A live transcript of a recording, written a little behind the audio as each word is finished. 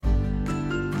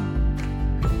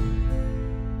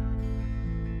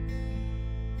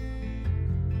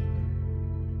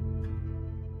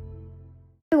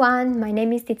everyone, my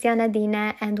name is Tiziana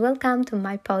Dina and welcome to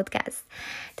my podcast.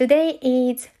 Today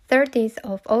is 30th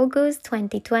of August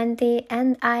 2020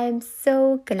 and I'm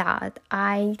so glad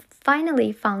I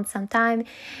finally found some time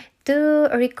to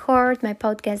record my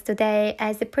podcast today.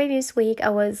 As the previous week I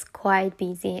was quite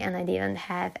busy and I didn't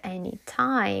have any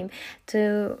time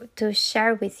to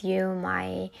share with you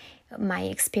my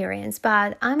experience,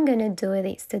 but I'm gonna do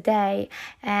this today,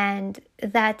 and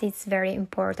that is very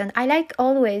important. I like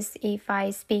always, if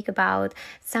I speak about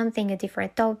something, a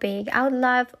different topic, I would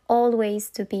love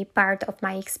always to be part of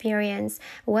my experience,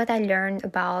 what I learned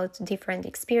about different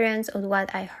experience or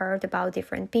what I heard about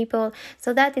different people,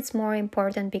 so that it's more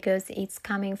important because it's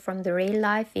coming from the real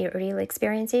life, real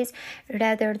experiences,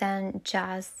 rather than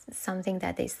just something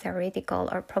that is theoretical,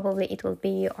 or probably it will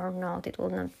be or not, it will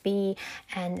not be,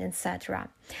 and etc.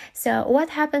 So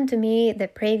what happened to me the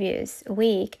previous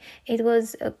week, it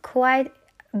was a quite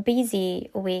busy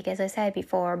week, as I said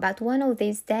before, but one of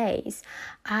these days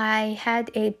I had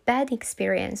a bad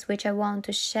experience which I want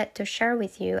to share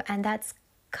with you, and that's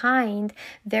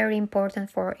very important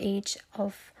for each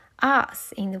of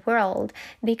us in the world,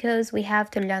 because we have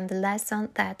to learn the lesson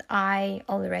that I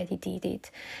already did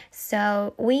it.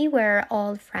 So we were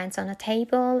all friends on a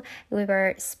table, we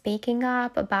were speaking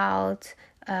up about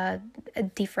a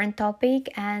different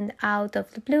topic, and out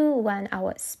of the blue, when I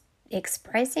was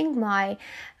expressing my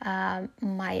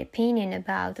opinion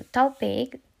about the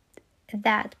topic,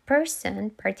 that person,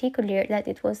 particularly, that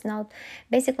it was not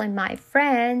basically my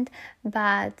friend,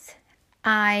 but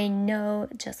I know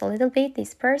just a little bit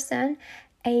this person,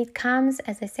 it comes,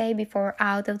 as I say before,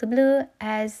 out of the blue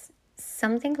as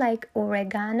something like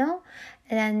oregano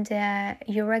and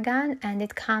uragan, and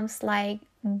it comes like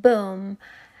boom,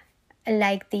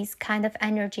 like this kind of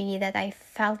energy that I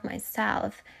felt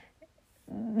myself,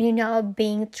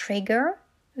 being triggered,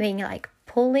 being like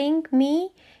pulling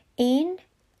me in,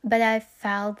 but I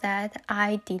felt that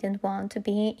I didn't want to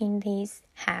be in this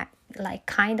like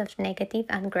kind of negative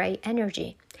and gray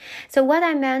energy. So what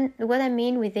I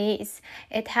mean with this,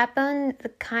 it happened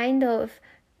kind of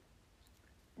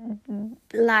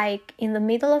like in the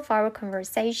middle of our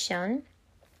conversation.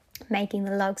 Making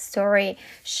the long story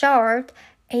short,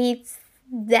 it's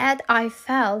that I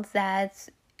felt that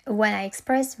when I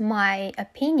expressed my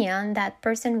opinion, that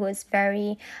person was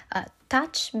very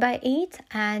touched by it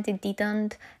and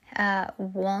didn't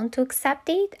want to accept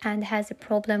it, and has a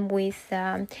problem with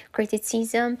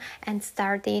criticism, and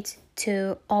started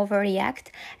to overreact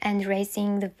and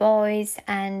raising the voice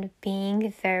and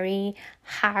being very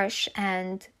harsh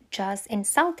and just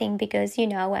insulting, because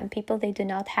when people, they do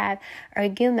not have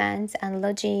arguments and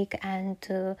logic and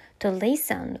to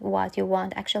listen what you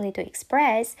want actually to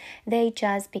express, they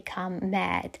just become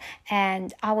mad.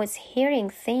 And I was hearing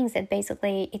things that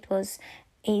basically it was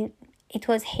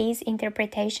his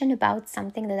interpretation about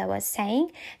something that I was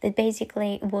saying, that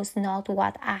basically was not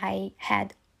what I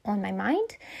had on my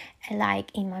mind,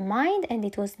 like in my mind, and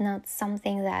it was not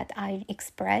something that I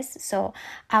expressed. So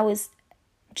I was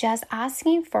just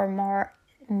asking for more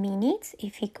minutes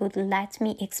if he could let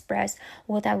me express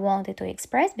what I wanted to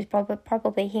express, but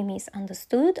probably he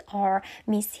misunderstood or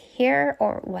misheard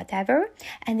or whatever.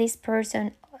 And this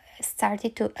person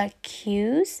started to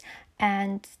accuse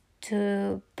and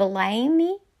to blame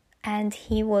me, and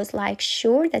he was like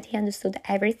sure that he understood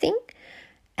everything,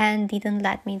 and didn't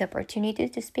let me the opportunity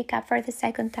to speak up for the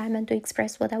second time and to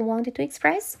express what I wanted to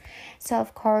express. So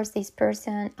of course this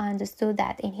person understood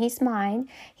that in his mind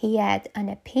he had an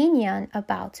opinion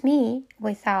about me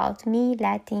without me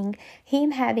letting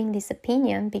him having this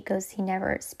opinion, because he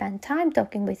never spent time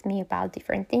talking with me about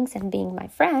different things and being my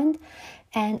friend.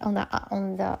 And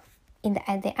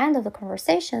at the end of the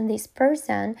conversation, this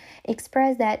person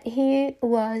expressed that he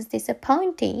was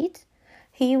disappointed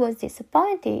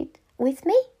with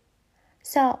me.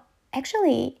 So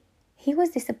actually he was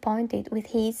disappointed with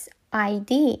his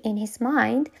idea in his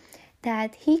mind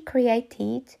that he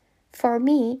created for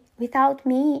me without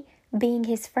me being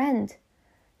his friend.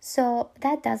 So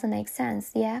that doesn't make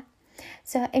sense, yeah?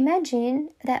 So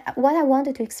imagine that what I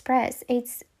wanted to express,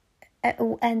 it's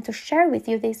and to share with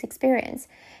you this experience,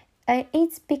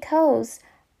 it's because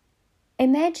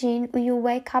imagine you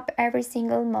wake up every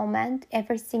single moment,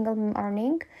 every single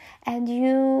morning, and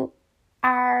you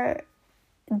are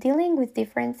dealing with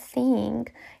different things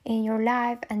in your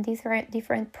life and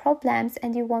different problems,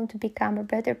 and you want to become a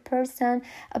better person,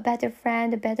 a better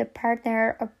friend, a better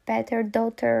partner, a better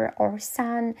daughter or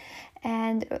son,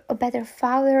 and a better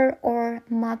father or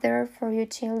mother for your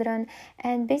children.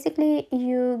 And basically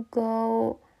you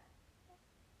go,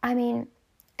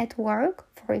 at work,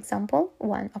 for example,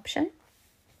 one option,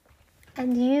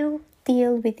 and you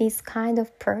deal with this kind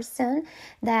of person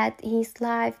that his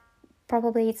life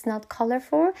probably it's not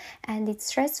colorful and it's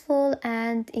stressful,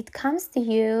 and it comes to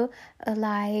you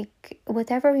like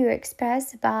whatever you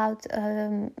express about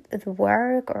the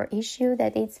work or issue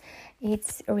that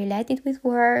it's related with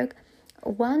work.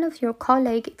 One of your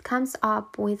colleague, it comes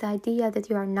up with the idea that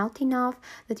you are not enough,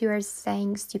 that you are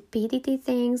saying stupidity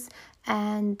things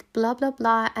and blah blah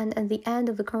blah, and at the end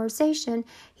of the conversation,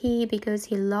 because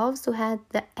he loves to have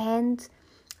the end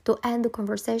the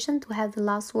conversation, to have the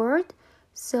last word,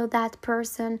 so that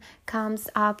person comes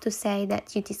up to say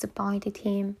that you disappointed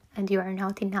him and you are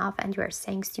not enough and you are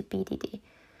saying stupidity.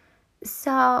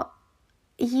 So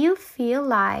you feel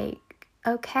like,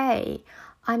 okay,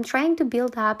 I'm trying to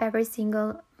build up every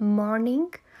single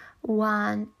morning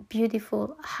one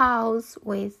beautiful house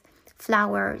with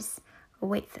flowers,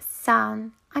 with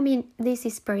sun. I mean, this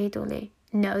is spiritually.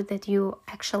 Know that you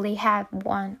actually have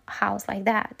one house like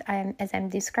that, as I'm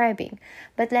describing.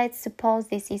 But let's suppose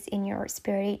this is in your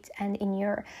spirit and in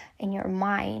your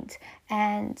mind,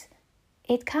 and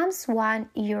it comes one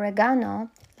uragano,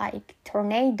 like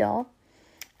tornado,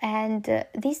 and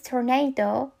this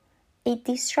tornado, it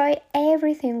destroys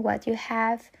everything what you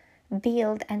have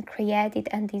built and created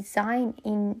and designed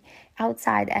in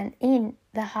outside and in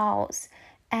the house,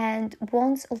 and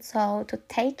wants also to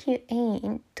take you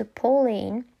in, to pull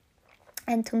in,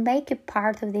 and to make you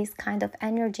part of this kind of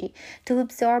energy, to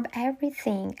absorb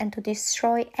everything and to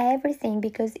destroy everything,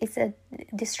 because it's a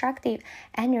destructive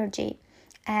energy,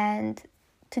 and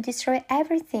to destroy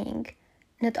everything,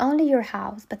 not only your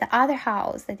house, but the other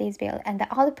house that is built, and the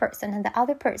other person, and the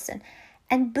other person,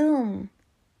 and boom,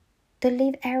 to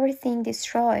leave everything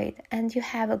destroyed, and you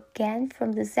have again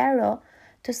from the zero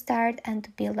to start and to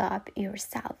build up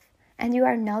yourself. And you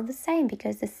are not the same,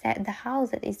 because the house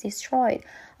that is destroyed,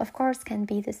 of course, can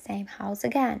be the same house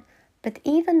again. But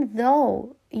even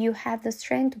though you have the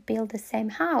strength to build the same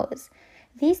house,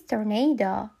 this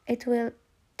tornado, it will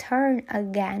turn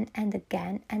again and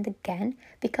again and again,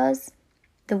 because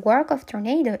the work of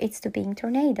tornado is to being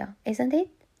tornado, isn't it?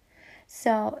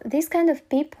 So this kind of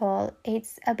people,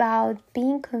 it's about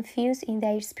being confused in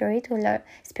their spiritual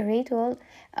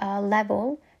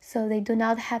level. So they do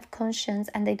not have conscience,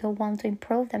 and they don't want to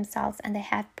improve themselves, and they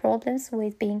have problems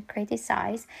with being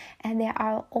criticized, and they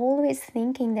are always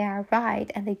thinking they are right,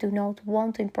 and they do not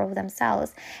want to improve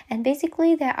themselves. And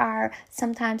basically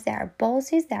sometimes they are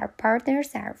bosses, they are partners,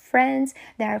 they are friends,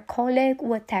 they are colleagues,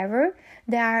 whatever.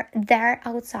 They are there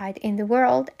outside in the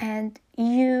world, and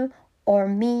you or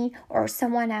me or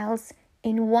someone else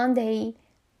in one day,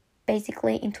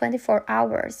 basically in 24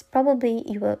 hours, probably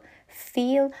you will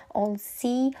feel or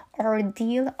see or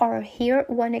deal or hear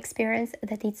one experience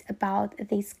that it's about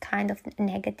this kind of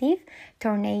negative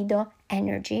tornado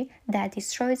energy that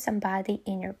destroys somebody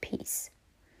inner peace.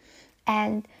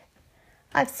 And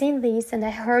I've seen this and I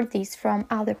heard this from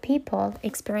other people,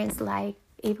 experience like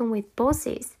even with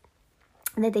bosses,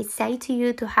 that they say to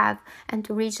you to have and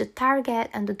to reach the target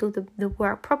and to do the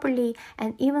work properly,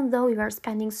 and even though you are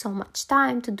spending so much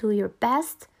time to do your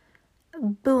best,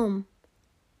 boom,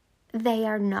 they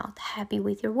are not happy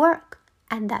with your work,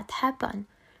 and that happened.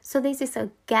 So this is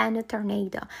again a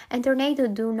tornado, and tornado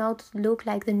do not look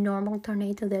like the normal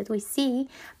tornado that we see,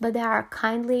 but they are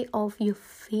kindly of, you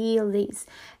feel this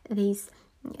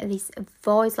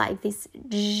voice, like this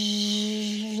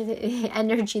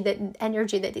energy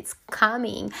that it's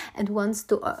coming and wants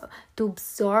to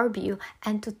absorb you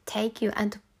and to take you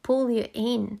and to pull you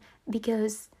in,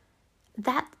 because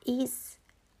that is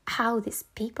how these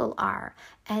people are.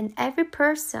 And every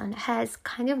person has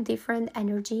kind of different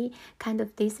energy, kind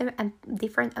of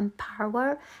different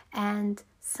power, and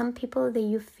some people that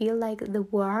you feel like the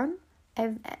warm.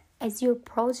 As you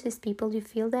approach these people, you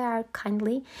feel they are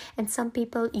kindly, and some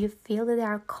people you feel that they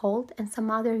are cold, and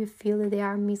some other you feel that they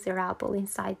are miserable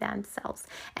inside themselves.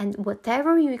 And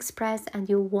whatever you express and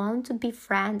you want to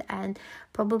befriend and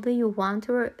probably you want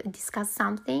to discuss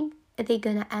something, they're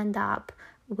gonna end up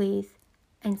with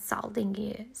insulting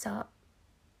you. So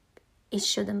it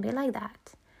shouldn't be like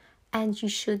that, and you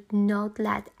should not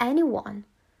let anyone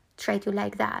treat you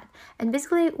like that. And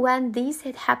basically, when this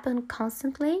had happened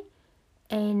constantly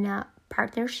in a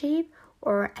partnership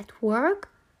or at work,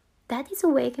 that is a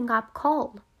waking up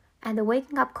call. And the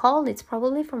waking up call is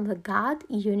probably from the God,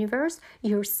 universe,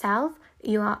 yourself,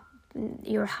 your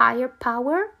higher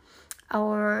power,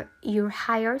 or your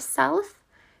higher self,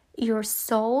 your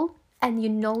soul, and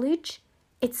your knowledge.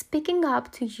 It's speaking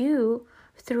up to you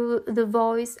through the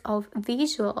voice of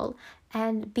visual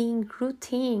and being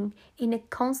routine in a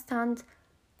constant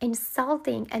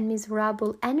insulting and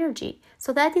miserable energy.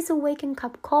 So that is a waking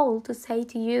up call to say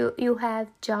to you, you have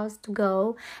just to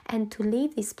go and to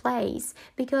leave this place,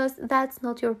 because that's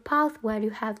not your path where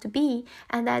you have to be,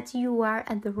 and that you are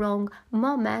at the wrong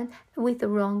moment with the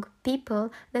wrong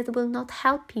people that will not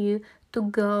help you to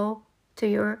go to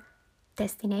your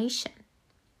destination.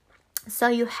 So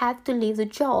you have to leave the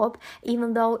job,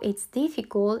 even though it's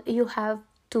difficult. You have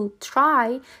to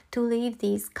try to leave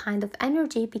this kind of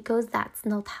energy, because that's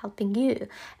not helping you.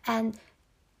 And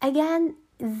again,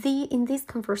 in this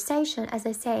conversation, as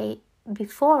I say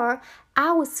before,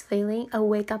 I was feeling a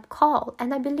wake-up call.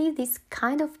 And I believe these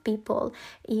kind of people,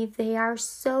 if they are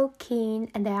so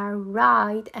keen and they are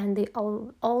right and they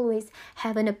always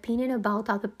have an opinion about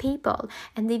other people,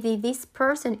 and if this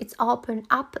person is open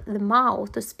up the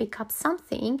mouth to speak up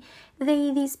something,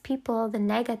 these people, the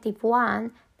negative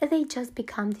one, they just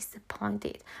become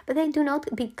disappointed. But they do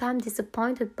not become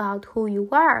disappointed about who you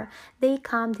are. They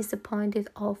become disappointed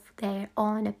of their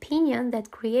own opinion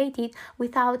that created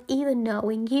without even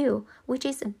knowing you, which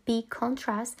is a big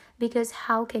contrast, because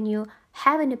how can you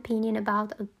have an opinion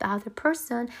about the other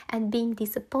person and being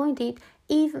disappointed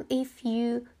even if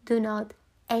you do not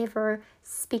ever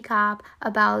speak up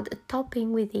about a topic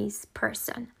with this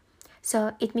person?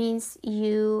 So it means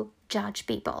you judge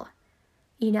people,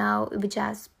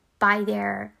 just by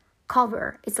their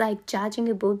cover. It's like judging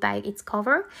a book by its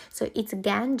cover. So it's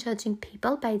again judging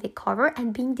people by the cover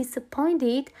and being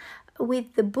disappointed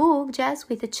with the book just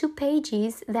with the 2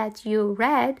 pages that you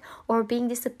read, or being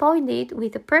disappointed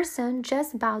with a person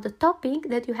just about a topic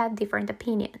that you have different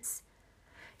opinions.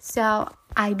 So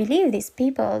I believe these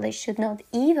people, they should not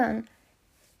even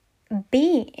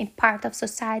be in part of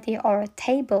society or a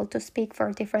table to speak for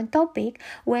a different topic,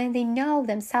 when they know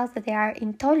themselves that they are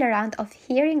intolerant of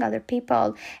hearing other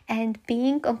people and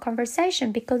being on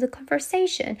conversation. Because the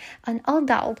conversation, an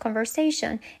adult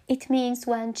conversation, it means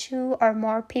when 2 or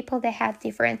more people, they have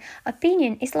different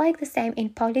opinion. It's like the same in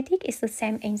politics, it's the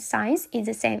same in science, it's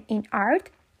the same in art.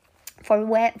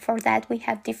 For that we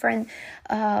have different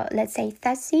let's say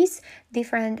theses,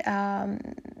 different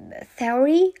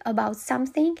theory about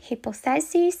something,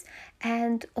 hypothesis,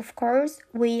 and of course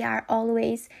we are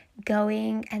always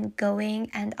going,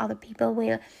 and other people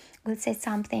will say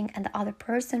something and the other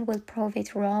person will prove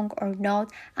it wrong or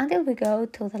not, until we go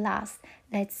to the last.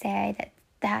 Let's say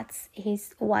that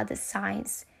is what the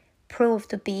science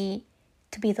proved to be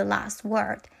the last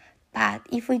word. But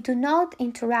if we do not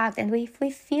interact and if we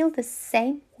feel the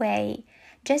same way,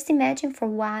 just imagine for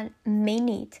 1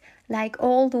 minute, like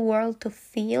all the world to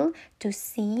feel, to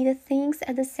see the things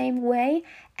at the same way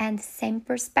and the same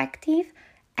perspective.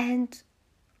 And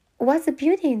what's the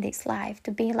beauty in this life?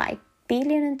 To be like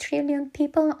billion and trillion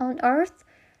people on earth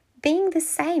being the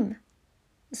same.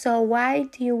 So why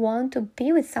do you want to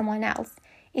be with someone else?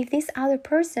 If this other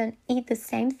person eat the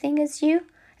same thing as you,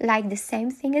 like the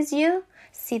same thing as you,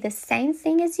 see the same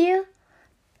thing as you,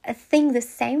 think the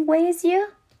same way as you,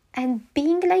 and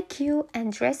being like you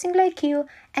and dressing like you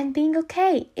and being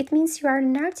okay, it means you are a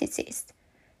narcissist.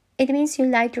 It means you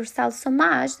like yourself so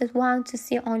much that want to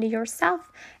see only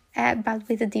yourself, but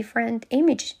with a different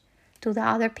image to the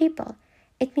other people.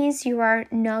 It means you are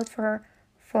not for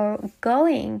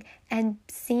going and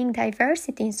seeing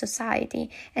diversity in society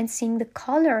and seeing the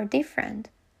color different.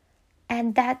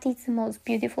 And that is the most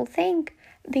beautiful thing,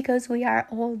 because we are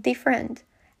all different.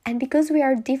 And because we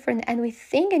are different and we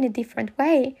think in a different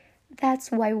way, that's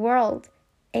why world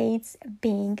is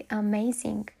being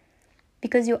amazing.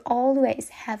 Because you always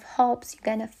have hopes you're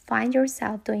gonna find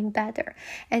yourself doing better.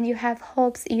 And you have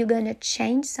hopes you're gonna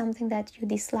change something that you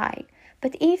dislike.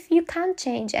 But if you can't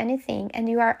change anything and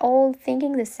you are all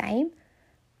thinking the same,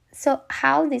 so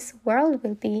how this world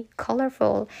will be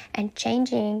colorful and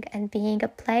changing and being a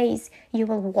place you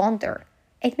will wander?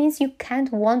 It means you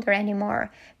can't wander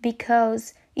anymore,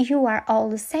 because you are all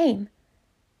the same.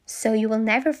 So you will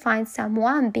never find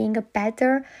someone being a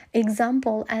better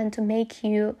example and to make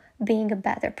you being a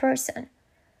better person.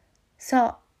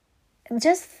 So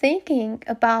just thinking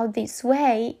about this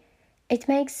way, it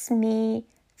makes me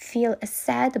feel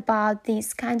sad about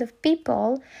these kind of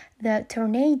people, the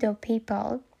tornado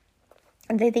people,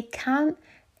 that they come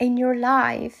in your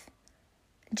life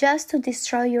just to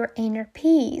destroy your inner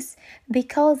peace,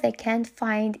 because they can't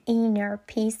find inner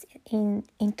peace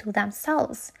into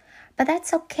themselves. But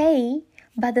that's okay.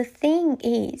 But the thing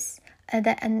is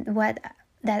that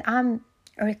I'm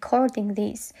recording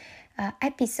this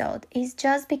episode is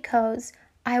just because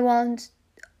I want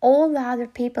all the other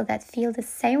people that feel the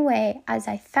same way as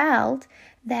I felt,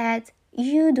 that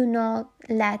you do not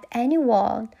let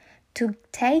anyone to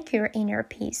take your inner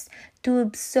peace, to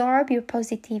absorb your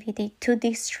positivity, to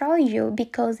destroy you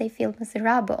because they feel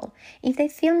miserable. If they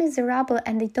feel miserable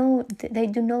and they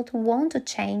do not want to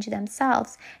change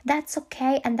themselves, that's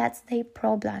okay, and that's their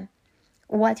problem.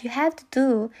 What you have to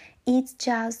do is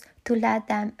just to let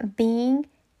them being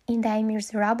in their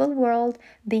miserable world,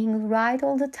 being right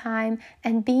all the time,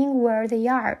 and being where they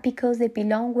are because they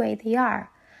belong where they are.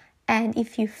 And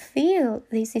if you feel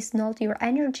this is not your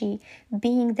energy,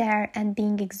 being there and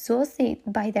being exhausted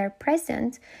by their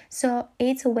presence, so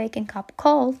it's a waking up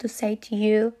call to say to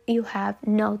you, you have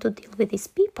not to deal with these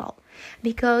people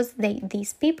because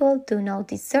these people do not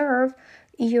deserve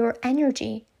your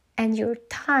energy and your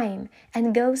time,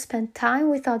 and go spend time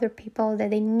with other people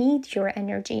that they need your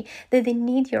energy, that they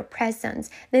need your presence,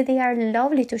 that they are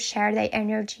lovely to share their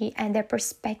energy and their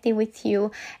perspective with you,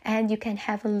 and you can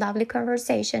have a lovely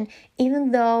conversation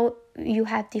even though you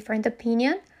have different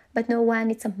opinion, but no one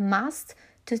it's a must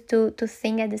to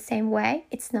think at the same way.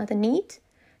 It's not a need.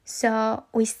 So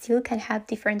we still can have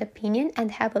different opinion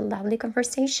and have a lovely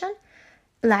conversation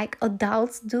like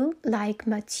adults do, like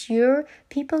mature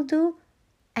people do,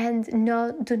 and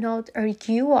do not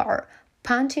argue or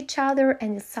punch each other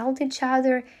and insult each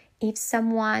other if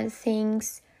someone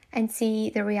thinks and see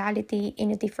the reality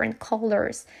in different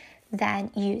colors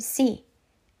than you see.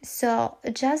 So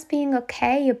just being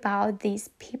okay about these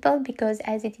people, because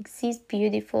as it exists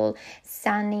beautiful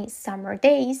sunny summer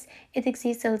days, it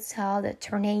exists also the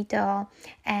tornado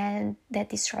and that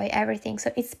destroy everything.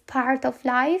 So it's part of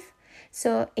life,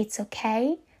 so it's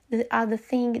okay. The other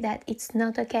thing that it's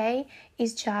not okay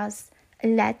is just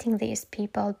letting these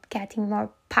people getting more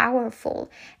powerful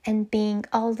and being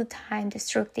all the time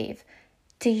destructive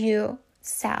to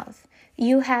yourself.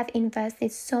 You have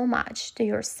invested so much to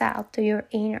yourself, to your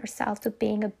inner self, to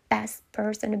being a best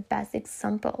person, a best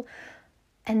example.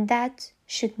 And that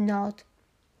should not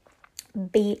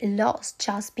be lost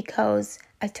just because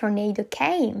a tornado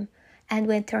came. And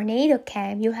when tornado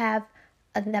came, you have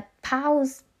the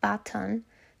pause button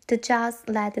to just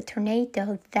let the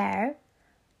tornado there,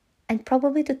 and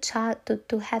probably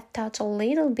to have touched a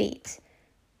little bit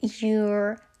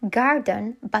your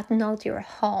garden, but not your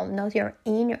home, not your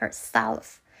inner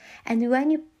self. And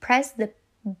when you press the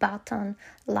button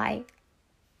like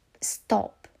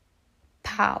stop,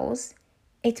 pause,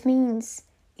 it means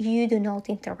you do not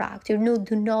interact, you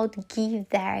do not give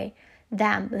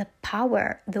them the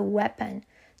power, the weapon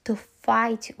to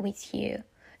fight with you.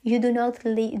 You do not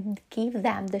give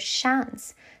them the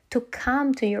chance to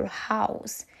come to your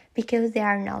house because they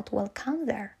are not welcome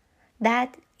there.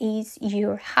 That is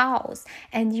your house,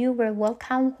 and you will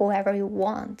welcome whoever you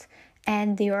want.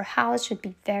 And your house should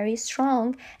be very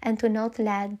strong and to not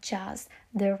let just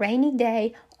the rainy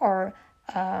day or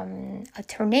a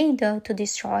tornado to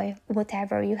destroy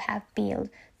whatever you have built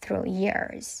through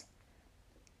years.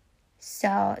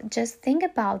 So just think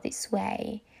about this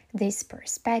way, this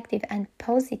perspective and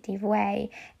positive way,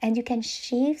 and you can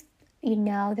shift,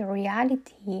 the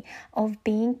reality of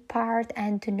being part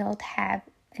and to not have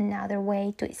another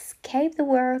way to escape the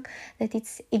work that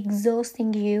it's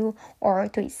exhausting you, or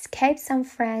to escape some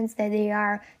friends that they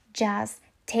are just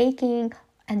taking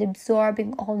and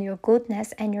absorbing all your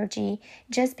goodness energy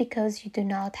just because you do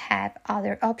not have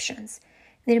other options.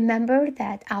 Remember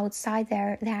that outside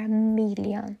there are a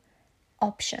million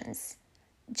options.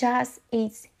 Just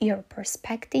it's your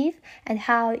perspective and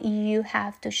how you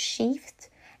have to shift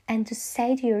and to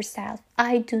say to yourself,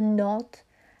 I do not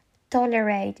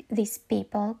tolerate these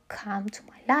people come to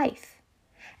my life.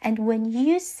 And when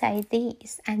you say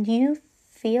this and you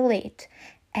feel it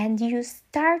and you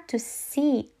start to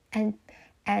see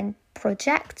and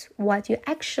project what you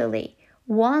actually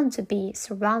want to be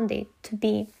surrounded, to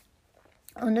be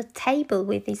on a table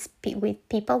with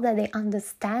people that they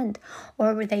understand,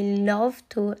 or they love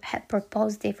to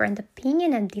propose different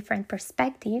opinion and different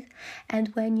perspective. And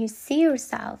when you see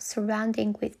yourself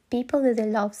surrounding with people that they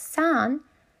love sun,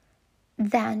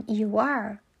 then you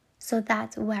are. So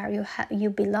that's where you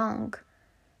belong.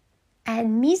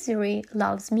 And misery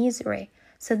loves misery.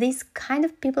 So these kind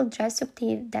of people,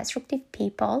 destructive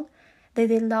people,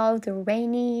 they love the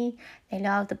rainy, they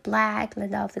love the black, they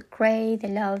love the gray, they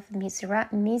love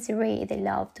misery, they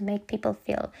love to make people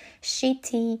feel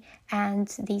shitty, and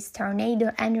this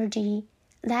tornado energy.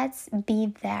 Let's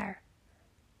be there.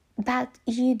 But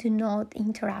you do not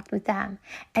interact with them.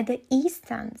 At the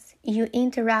instance you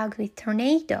interact with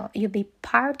tornado, you be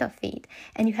part of it,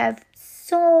 and you have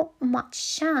so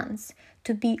much chance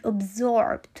to be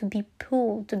absorbed, to be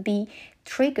pulled, to be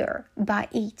triggered by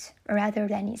it rather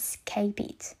than escape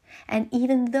it. And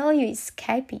even though you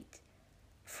escape it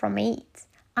from it,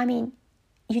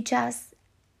 you just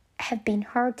have been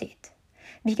hurted.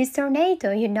 Because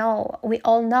tornado, we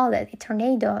all know that a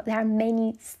tornado, there are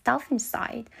many stuff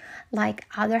inside, like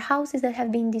other houses that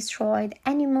have been destroyed,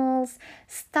 animals,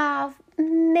 stuff,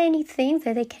 many things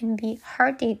that they can be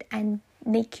hurted and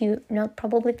make you not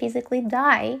probably physically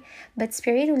die, but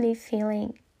spiritually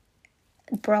feeling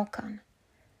broken.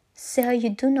 So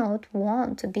you do not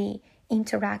want to be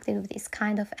interacted with this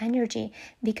kind of energy,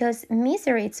 because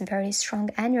misery is very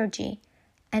strong energy.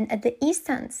 And at the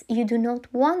instance, you do not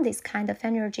want this kind of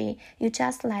energy. You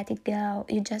just let it go.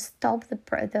 You just stop the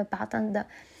button,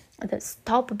 the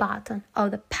stop button or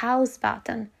the pause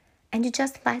button, and you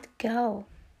just let go.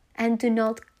 And do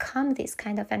not come this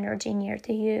kind of energy near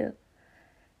to you.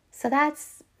 So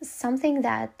that's something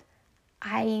that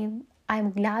I'm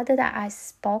glad that I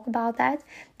spoke about that,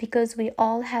 because we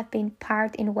all have been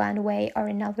part in one way or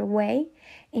another way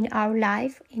in our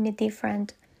life, in a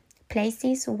different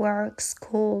places, work,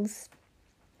 schools,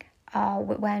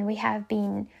 when we have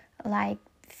been like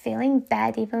feeling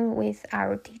bad even with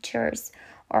our teachers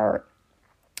or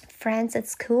friends at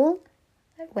school,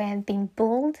 we have been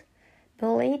bullied.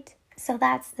 So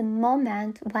that's the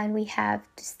moment when we have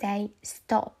to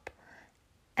stop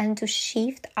and to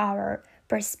shift our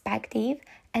perspective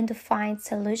and to find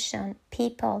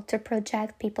to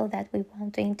project people that we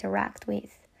want to interact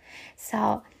with.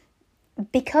 So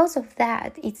because of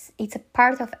that, it's a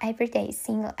part of every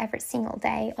single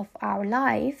day of our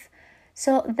life.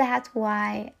 So that's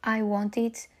why I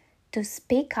wanted to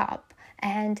speak up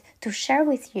and to share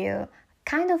with you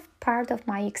kind of part of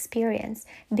my experience,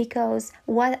 because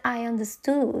what I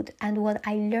understood and what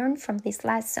I learned from this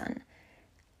lesson,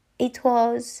 it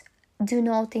was, do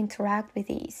not interact with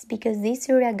this, because this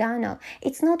hiragana,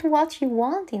 it's not what you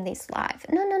want in this life.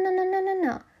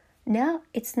 No,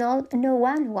 it's not. No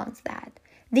one wants that.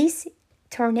 This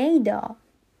tornado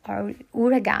or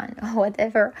uragan or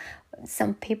whatever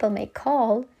some people may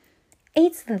call,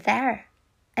 it's there,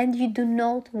 and you do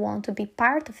not want to be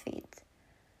part of it.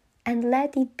 And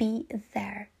let it be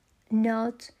there,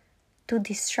 not to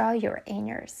destroy your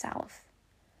inner self.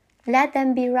 Let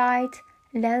them be right,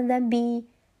 let them be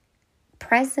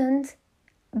present,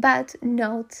 but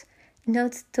not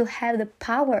to have the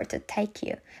power to take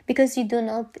you, because you do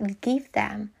not give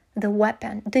them the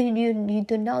weapon. You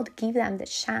do not give them the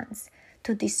chance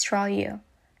to destroy you.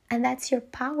 And that's your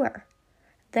power.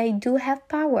 They do have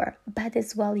power, but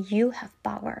as well you have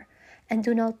power. And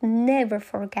do not never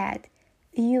forget,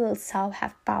 you also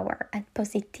have power, and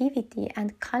positivity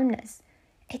and calmness.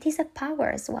 It is a power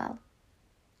as well.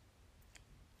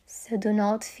 So do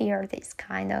not fear this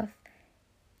kind of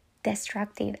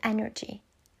destructive energy,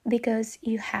 because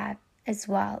you have as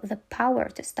well the power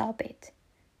to stop it.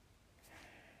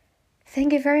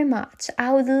 Thank you very much.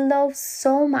 I would love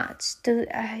so much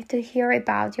to hear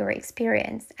about your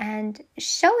experience and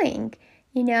showing,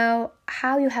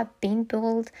 how you have been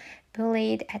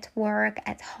bullied at work,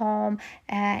 at home,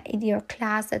 in your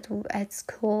class, at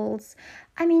schools.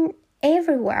 I mean,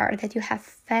 everywhere that you have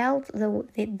felt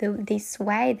this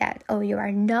way that, oh, you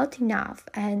are not enough,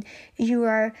 and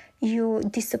you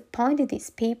disappointed these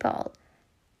people,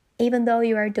 even though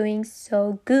you are doing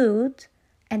so good.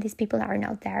 And these people are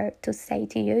not there to say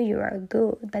to you, you are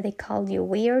good, but they called you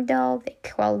weirdo, they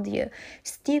called you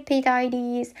stupid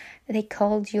ideas, they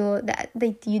called you that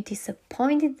you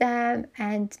disappointed them,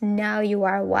 and now you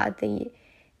are what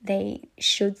they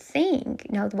should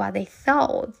think, not what they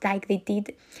thought. Like they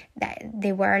did, that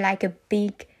they were like a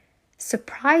big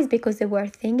surprise, because they were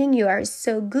thinking you are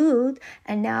so good,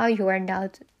 and now you are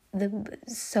not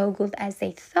so good as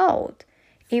they thought,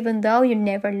 even though you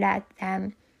never let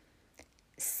them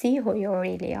see who you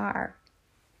really are.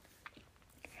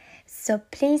 So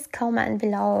please comment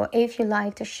below if you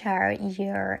like to share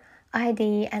your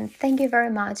ID, and thank you very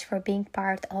much for being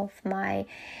part of my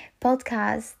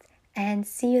podcast, and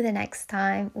see you the next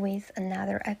time with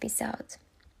another episode.